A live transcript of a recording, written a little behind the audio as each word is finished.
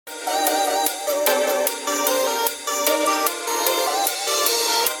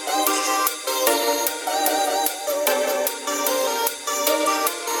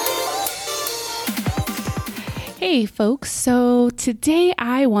Hey folks, so today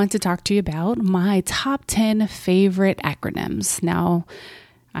I want to talk to you about my top 10 favorite acronyms. Now,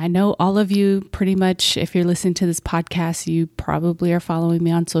 I know all of you pretty much, if you're listening to this podcast, you probably are following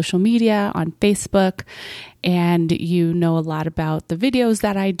me on social media, on Facebook, and you know a lot about the videos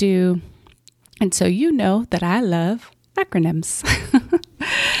that I do. And so you know that I love acronyms.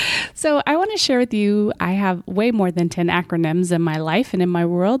 So I want to share with you, I have way more than 10 acronyms in my life and in my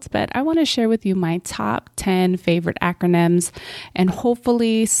world, but I want to share with you my top 10 favorite acronyms, and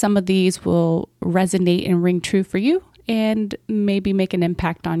hopefully some of these will resonate and ring true for you and maybe make an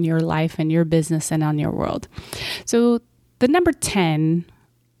impact on your life and your business and on your world. So the number 10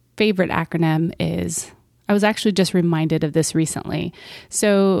 favorite acronym is, I was actually just reminded of this recently.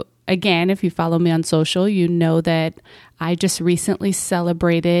 So again, if you follow me on social, you know that I just recently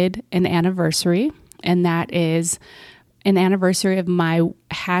celebrated an anniversary, and that is an anniversary of my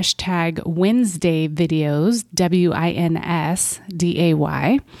hashtag Wednesday videos, WINSDAY.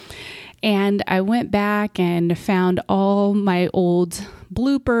 And I went back and found all my old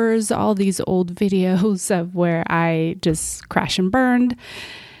bloopers, all these old videos of where I just crash and burned,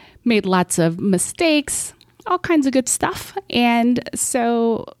 made lots of mistakes, all kinds of good stuff. And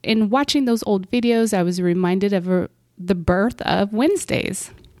so in watching those old videos, I was reminded of the birth of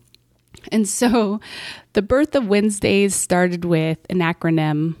Wednesdays. And so the birth of Wednesdays started with an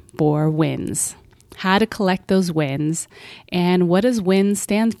acronym for WINS. How to collect those wins. And what does WINS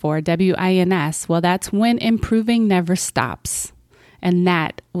stand for? WINS. Well, that's when improving never stops. And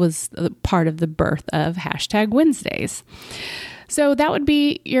that was part of the birth of hashtag Wednesdays. So that would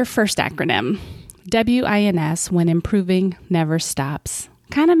be your first acronym. WINS, when improving never stops.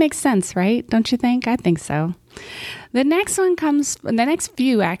 Kind of makes sense, right? Don't you think? I think so. The next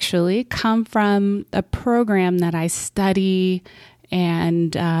few actually come from a program that I study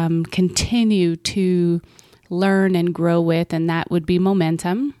and continue to learn and grow with, and that would be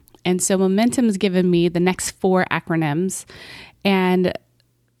Momentum. And so Momentum has given me the next 4 acronyms. And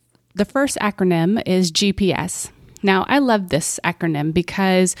the first acronym is GPS. Now, I love this acronym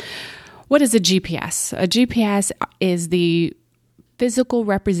because what is a GPS? A GPS is the physical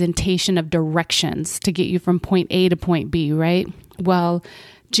representation of directions to get you from point A to point B, right? Well,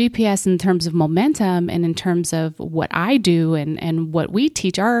 GPS in terms of momentum and in terms of what I do and what we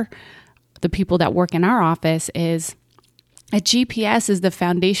teach the people that work in our office is a GPS is the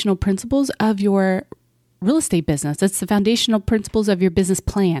foundational principles of your real estate business. It's the foundational principles of your business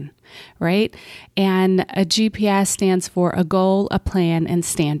plan, right? And a GPS stands for a goal, a plan, and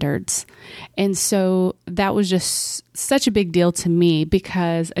standards. And so that was just such a big deal to me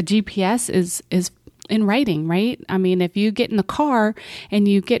because a GPS is in writing, right? I mean, if you get in the car and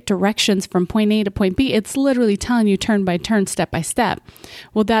you get directions from point A to point B, it's literally telling you turn by turn, step by step.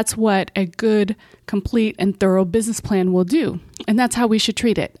 Well, that's what a good, complete, and thorough business plan will do. And that's how we should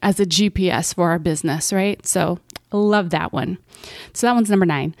treat it, as a GPS for our business, right? So I love that one. So that one's number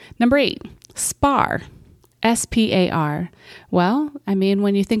 9. Number 8, SPAR. SPAR. Well, I mean,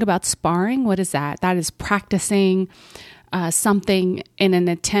 when you think about sparring, what is that? That is practicing something in an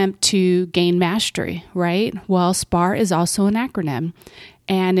attempt to gain mastery, right? Well, SPAR is also an acronym.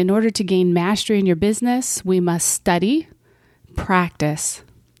 And in order to gain mastery in your business, we must study, practice,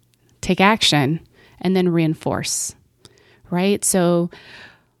 take action, and then reinforce, right? So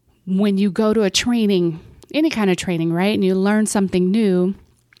when you go to a training, any kind of training, right, and you learn something new,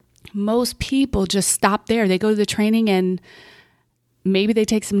 most people just stop there. They go to the training and maybe they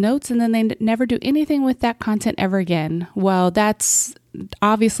take some notes and then they never do anything with that content ever again. Well, that's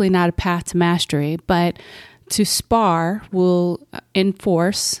obviously not a path to mastery, but to SPAR will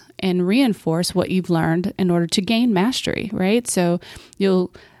enforce and reinforce what you've learned in order to gain mastery, right? So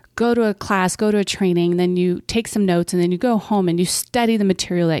you'll go to a class, go to a training, then you take some notes, and then you go home and you study the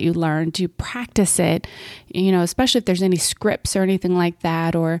material that you learned. You practice it, especially if there's any scripts or anything like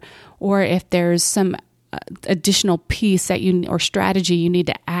that, or if there's some additional piece or strategy you need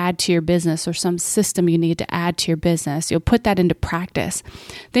to add to your business, or some system you need to add to your business. You'll put that into practice.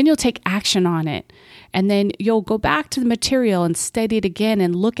 Then you'll take action on it. And then you'll go back to the material and study it again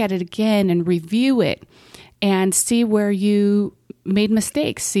and look at it again and review it and see where you made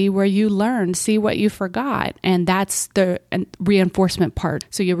mistakes, see where you learned, see what you forgot. And that's the reinforcement part.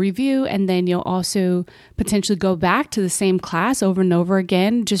 So you'll review, and then you'll also potentially go back to the same class over and over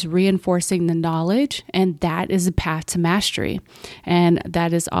again, just reinforcing the knowledge. And that is a path to mastery. And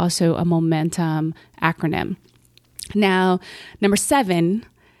that is also a momentum acronym. Now, number 7,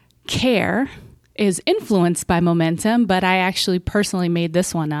 care is influenced by momentum, but I actually personally made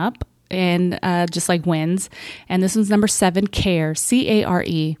this one up, and just like wins. And this one's number 7, CARE,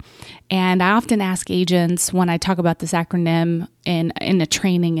 CARE. And I often ask agents when I talk about this acronym in a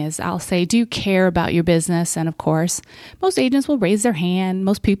training is I'll say, do you care about your business? And of course, most agents will raise their hand.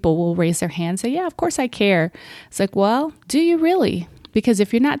 Most people will raise their hand and say, yeah, of course I care. It's like, well, do you really? Because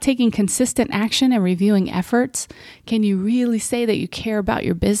if you're not taking consistent action and reviewing efforts, can you really say that you care about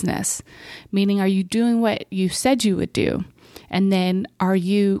your business? Meaning, are you doing what you said you would do? And then are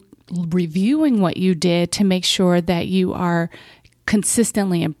you reviewing what you did to make sure that you are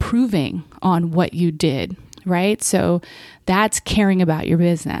consistently improving on what you did, right? So that's caring about your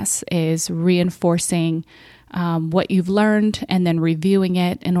business, is reinforcing what you've learned and then reviewing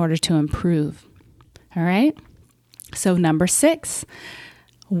it in order to improve. All right. So number 6,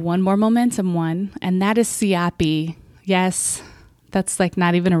 one more momentum one, and that is SIAPI. Yes, that's like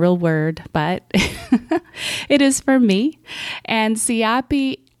not even a real word, but it is for me. And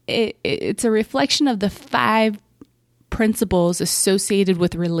SIAPI, it's a reflection of the 5 principles associated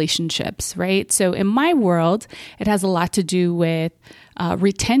with relationships, right? So in my world, it has a lot to do with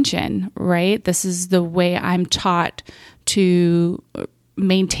retention, right? This is the way I'm taught to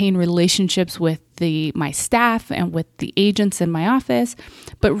maintain relationships with my staff and with the agents in my office.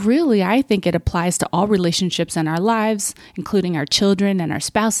 But really, I think it applies to all relationships in our lives, including our children and our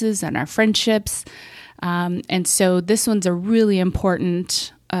spouses and our friendships. And so this one's a really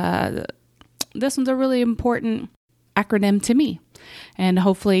important acronym to me, and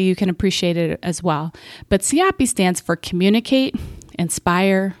hopefully you can appreciate it as well. But SIAPI stands for communicate,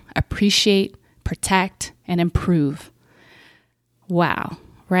 inspire, appreciate, protect, and improve. Wow.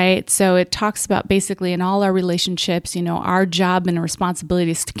 Right? So it talks about basically in all our relationships, our job and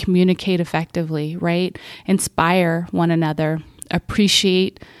responsibility is to communicate effectively, right? Inspire one another,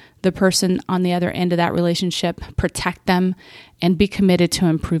 appreciate the person on the other end of that relationship, protect them, and be committed to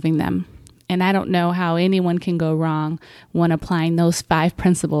improving them. And I don't know how anyone can go wrong when applying those 5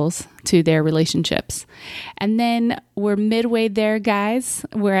 principles to their relationships. And then we're midway there, guys.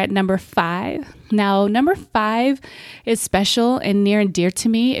 We're at number 5. Now, number 5 is special and near and dear to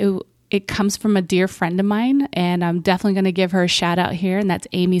me. It comes from a dear friend of mine, and I'm definitely going to give her a shout out here, and that's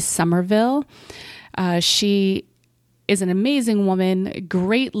Amy Somerville. She is an amazing woman,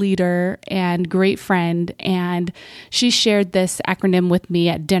 great leader, and great friend. And she shared this acronym with me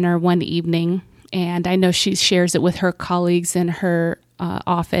at dinner one evening. And I know she shares it with her colleagues in her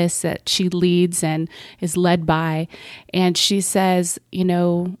office that she leads and is led by. And she says,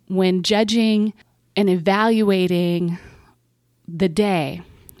 when judging and evaluating the day,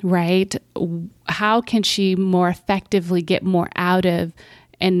 right, how can she more effectively get more out of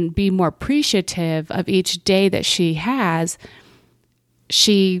and be more appreciative of each day that she has?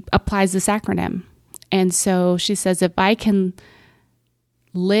 She applies this acronym. And so she says, if I can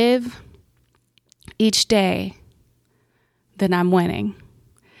live each day, then I'm winning.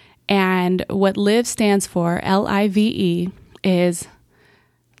 And what LIVE stands for, LIVE, is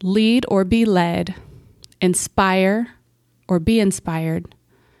lead or be led, inspire or be inspired,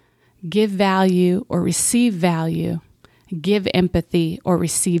 give value or receive value, give empathy or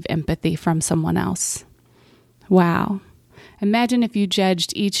receive empathy from someone else. Wow. Imagine if you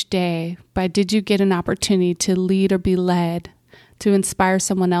judged each day by, did you get an opportunity to lead or be led, to inspire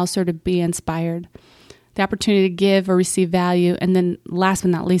someone else or to be inspired, the opportunity to give or receive value, and then last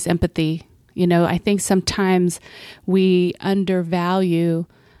but not least, empathy. I think sometimes we undervalue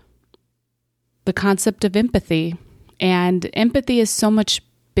the concept of empathy, and empathy is so much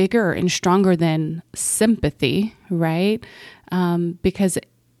bigger and stronger than sympathy, right? Because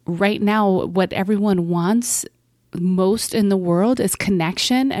right now, what everyone wants most in the world is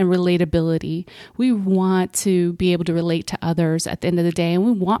connection and relatability. We want to be able to relate to others at the end of the day, and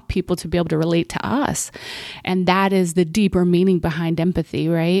we want people to be able to relate to us. And that is the deeper meaning behind empathy,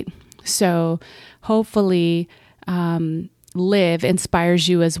 right? So hopefully, LIVE inspires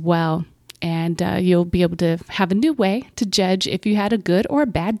you as well. And you'll be able to have a new way to judge if you had a good or a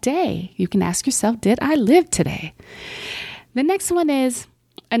bad day. You can ask yourself, did I live today? The next one is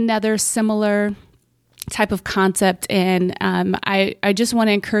another similar type of concept. And I just want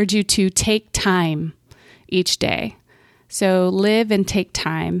to encourage you to take time each day. So live and take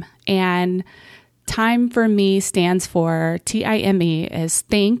time. And time for me stands for TIME, as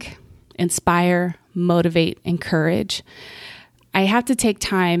think, inspire, motivate, encourage. I have to take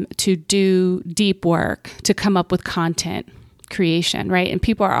time to do deep work, to come up with content, creation, right? And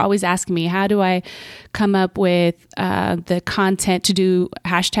people are always asking me, how do I come up with the content to do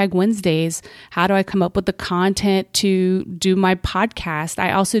hashtag Wednesdays? How do I come up with the content to do my podcast?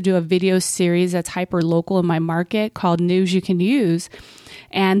 I also do a video series that's hyper local in my market called News You Can Use.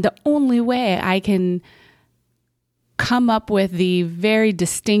 And the only way I can come up with the very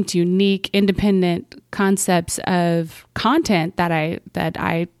distinct, unique, independent concepts of content that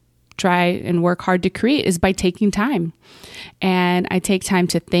I try and work hard to create is by taking time. And I take time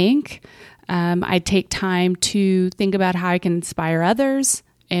to think. I take time to think about how I can inspire others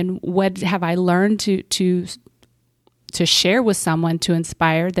and what have I learned to share with someone to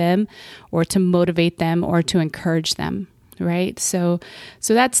inspire them or to motivate them or to encourage them, right? So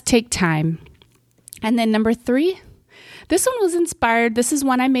that's take time. And then number 3, this one was inspired. This is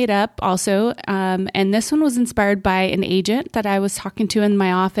one I made up also. And this one was inspired by an agent that I was talking to in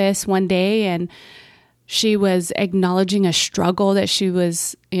my office one day. And she was acknowledging a struggle that she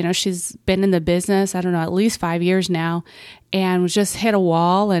was, she's been in the business, I don't know, at least 5 years now, and was just hit a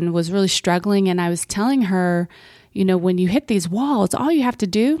wall and was really struggling. And I was telling her, when you hit these walls, all you have to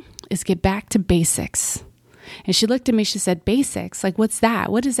do is get back to basics. And she looked at me, she said, basics? Like, what's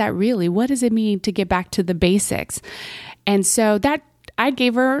that? What is that really? What does it mean to get back to the basics? And so that I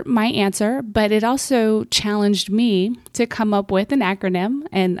gave her my answer, but it also challenged me to come up with an acronym.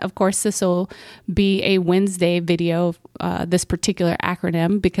 And of course, this will be a Wednesday video, this particular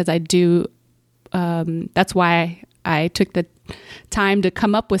acronym, because I do, that's why I took the time to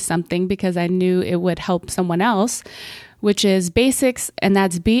come up with something, because I knew it would help someone else, which is BASICS, and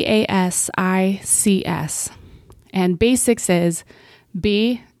that's BASICS. And basics is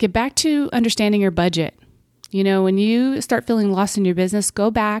B, get back to understanding your budget. When you start feeling lost in your business,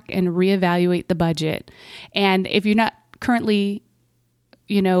 go back and reevaluate the budget. And if you're not currently,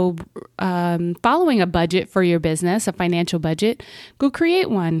 following a budget for your business, a financial budget, go create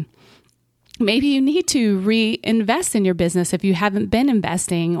one. Maybe you need to reinvest in your business if you haven't been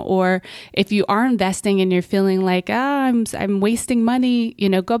investing, or if you are investing and you're feeling like, I'm wasting money,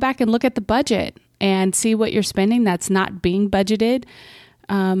 go back and look at the budget and see what you're spending that's not being budgeted,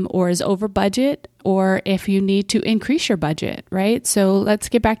 or is over budget, or if you need to increase your budget, right? So let's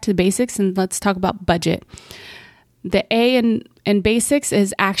get back to the basics and let's talk about budget. The A in basics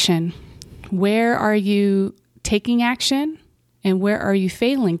is action. Where are you taking action? And where are you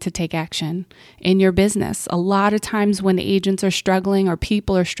failing to take action in your business? A lot of times when agents are struggling or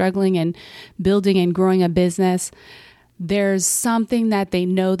people are struggling and building and growing a business, there's something that they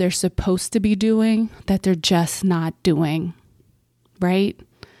know they're supposed to be doing that they're just not doing, right?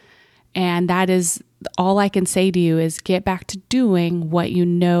 And that is all I can say to you is get back to doing what you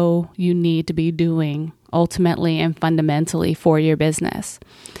know you need to be doing ultimately and fundamentally for your business.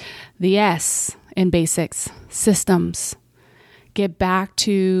 The S in basics, systems. Get back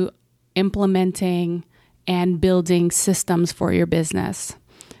to implementing and building systems for your business.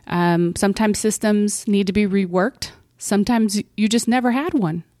 Sometimes systems need to be reworked. Sometimes you just never had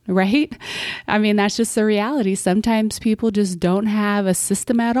one, right? I mean, that's just the reality. Sometimes people just don't have a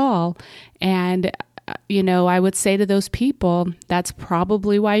system at all. And, I would say to those people, that's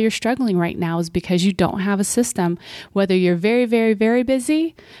probably why you're struggling right now, is because you don't have a system. Whether you're very, very, very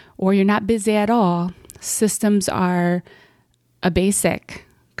busy or you're not busy at all, systems are a basic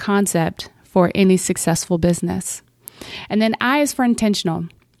concept for any successful business. And then I is for intentional.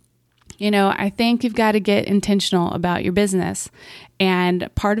 I think you've got to get intentional about your business. And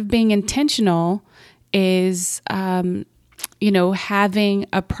part of being intentional is, having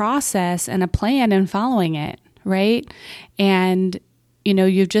a process and a plan and following it, right? And,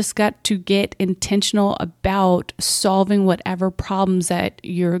 you've just got to get intentional about solving whatever problems that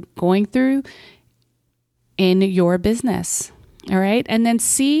you're going through in your business. All right. And then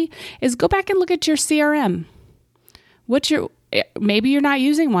C is go back and look at your CRM. Maybe you're not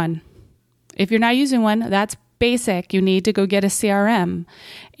using one. If you're not using one, that's basic. You need to go get a CRM.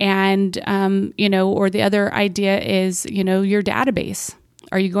 And, or the other idea is, your database.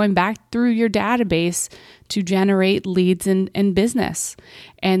 Are you going back through your database to generate leads in business?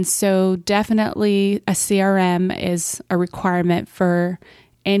 And so definitely a CRM is a requirement for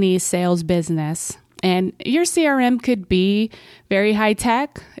any sales business. And your CRM could be very high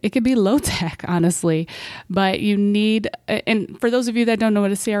tech. It could be low tech, honestly. But you need, and for those of you that don't know what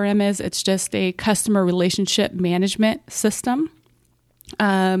a CRM is, it's just a customer relationship management system.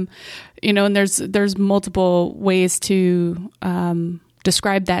 And there's multiple ways to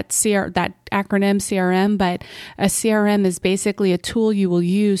describe that acronym CRM. But a CRM is basically a tool you will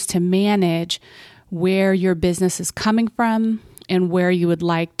use to manage where your business is coming from and where you would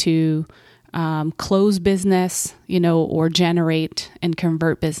like to close business, or generate and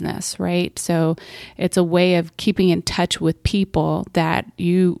convert business, right? So it's a way of keeping in touch with people that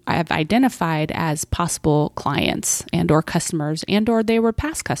you have identified as possible clients and or customers and or they were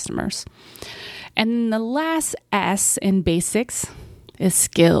past customers. And the last S in basics is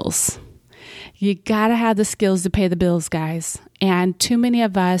skills. You got to have the skills to pay the bills, guys. And too many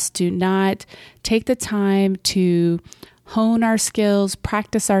of us do not take the time to hone our skills,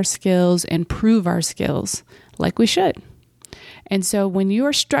 practice our skills, and prove our skills like we should. And so when you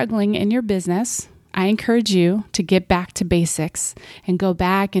are struggling in your business, I encourage you to get back to basics and go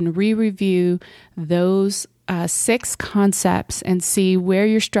back and re-review those 6 concepts and see where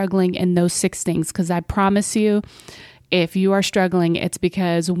you're struggling in those 6 things. Because I promise you, if you are struggling, it's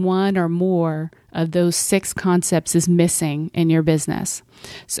because one or more of those 6 concepts is missing in your business.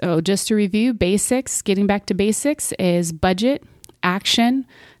 So just to review, basics, getting back to basics is budget, action,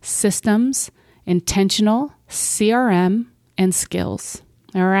 systems, intentional, CRM, and skills.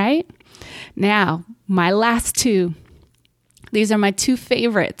 All right? Now, my last 2. These are my 2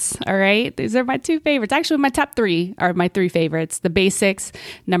 favorites, all right? These are my 2 favorites. Actually, my top 3 are my 3 favorites, the basics,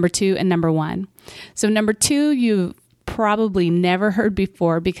 number 2, and number 1. So number 2, you've probably never heard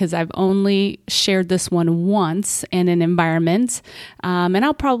before because I've only shared this one once in an environment. And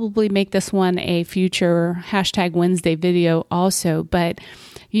I'll probably make this one a future #Wednesday video also. But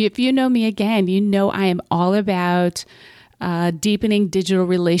if you know me again, you know I am all about deepening digital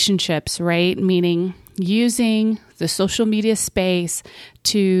relationships, right? Meaning using the social media space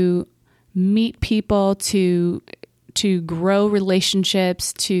to meet people, to grow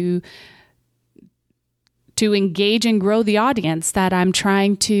relationships, to engage and grow the audience that I'm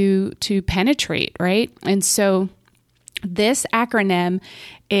trying to penetrate, right? And so this acronym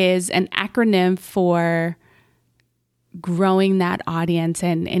is an acronym for growing that audience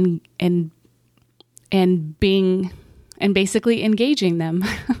and being and basically engaging them.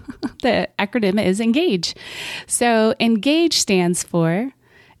 The acronym is ENGAGE. So ENGAGE stands for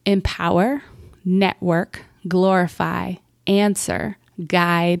empower, network, glorify, answer,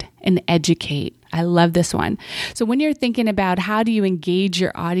 guide, and educate. I love this one. So when you're thinking about how do you engage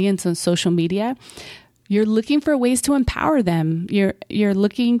your audience on social media, you're looking for ways to empower them. You're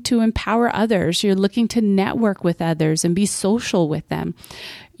looking to empower others. You're looking to network with others and be social with them.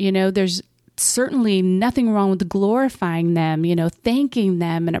 There's certainly nothing wrong with glorifying them, thanking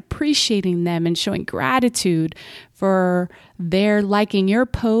them and appreciating them and showing gratitude for their liking your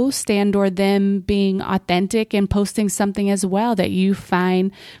post and or them being authentic and posting something as well that you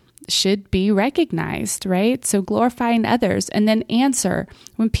find should be recognized, right? So glorifying others. And then answer.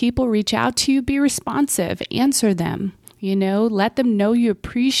 When people reach out to you, be responsive. Answer them. Let them know you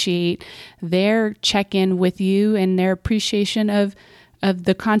appreciate their check-in with you and their appreciation of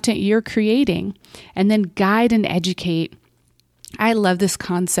the content you're creating. And then guide and educate. I love this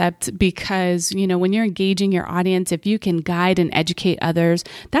concept because, when you're engaging your audience, if you can guide and educate others,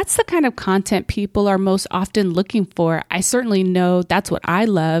 that's the kind of content people are most often looking for. I certainly know that's what I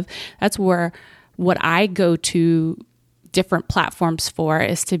love. That's what I go to different platforms for,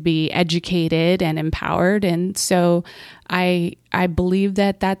 is to be educated and empowered. And so I believe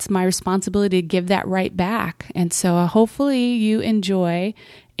that that's my responsibility to give that right back. And so hopefully you enjoy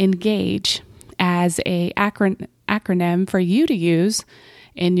ENGAGE as a acronym for you to use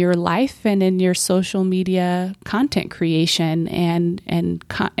in your life and in your social media content creation and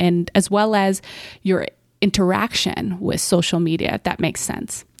as well as your interaction with social media, if that makes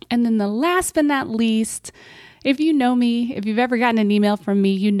sense. And then the last but not least, if you know me, if you've ever gotten an email from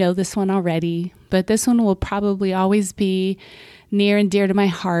me, you know this one already, but this one will probably always be near and dear to my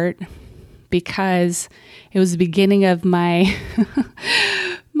heart because it was the beginning of my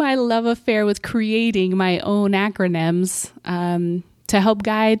my love affair with creating my own acronyms to help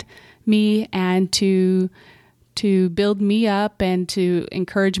guide me and to build me up and to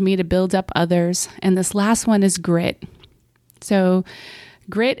encourage me to build up others. And this last one is GRIT. So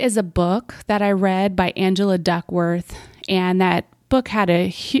GRIT is a book that I read by Angela Duckworth, and that book had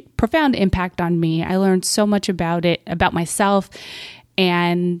a profound impact on me. I learned so much about it, about myself,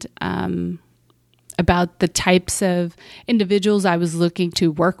 and about the types of individuals I was looking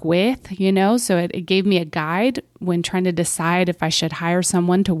to work with, so it gave me a guide when trying to decide if I should hire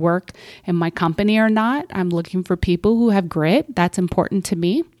someone to work in my company or not. I'm looking for people who have grit. That's important to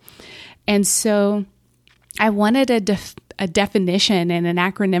me. And so I wanted a definition and an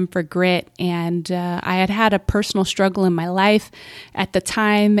acronym for grit. And I had a personal struggle in my life at the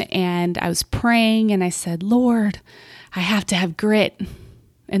time, and I was praying and I said, Lord, I have to have grit.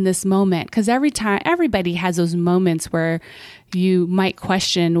 in this moment. Because everybody has those moments where you might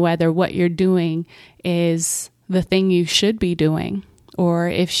question whether what you're doing is the thing you should be doing, or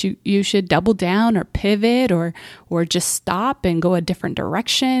if you should double down or pivot or just stop and go a different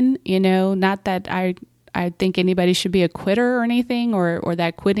direction. Not that I think anybody should be a quitter or anything, or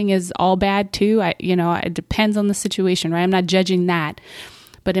that quitting is all bad too. It depends on the situation, right? I'm not judging that.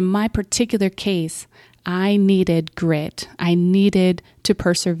 But in my particular case, I needed grit. I needed to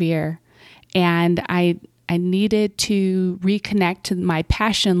persevere. And I needed to reconnect to my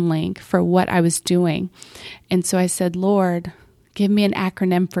passion link for what I was doing. And so I said, Lord, give me an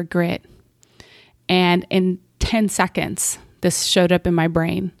acronym for grit. And in 10 seconds, this showed up in my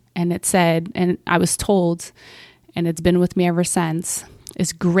brain. And it said, and I was told, and it's been with me ever since,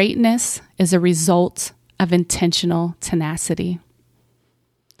 is greatness is a result of intentional tenacity.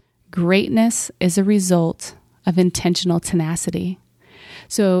 Greatness is a result of intentional tenacity.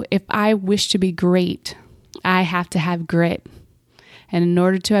 So if I wish to be great, I have to have grit. And in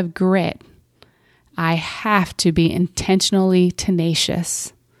order to have grit, I have to be intentionally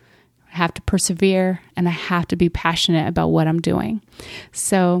tenacious. I have to persevere, and I have to be passionate about what I'm doing.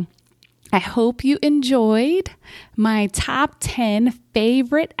 So I hope you enjoyed my top 10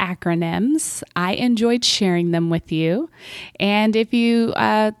 favorite acronyms. I enjoyed sharing them with you. And if you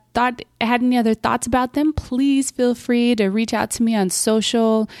had any other thoughts about them, please feel free to reach out to me on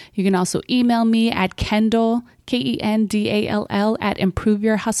social. You can also email me at Kendall, KENDALL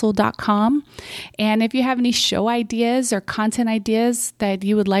 @improveyourhustle.com. And if you have any show ideas or content ideas that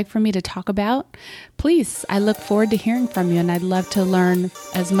you would like for me to talk about, please, I look forward to hearing from you, and I'd love to learn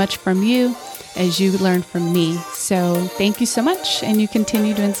as much from you as you learn from me. So thank you so much, and you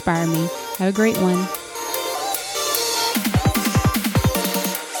continue to inspire me. Have a great one.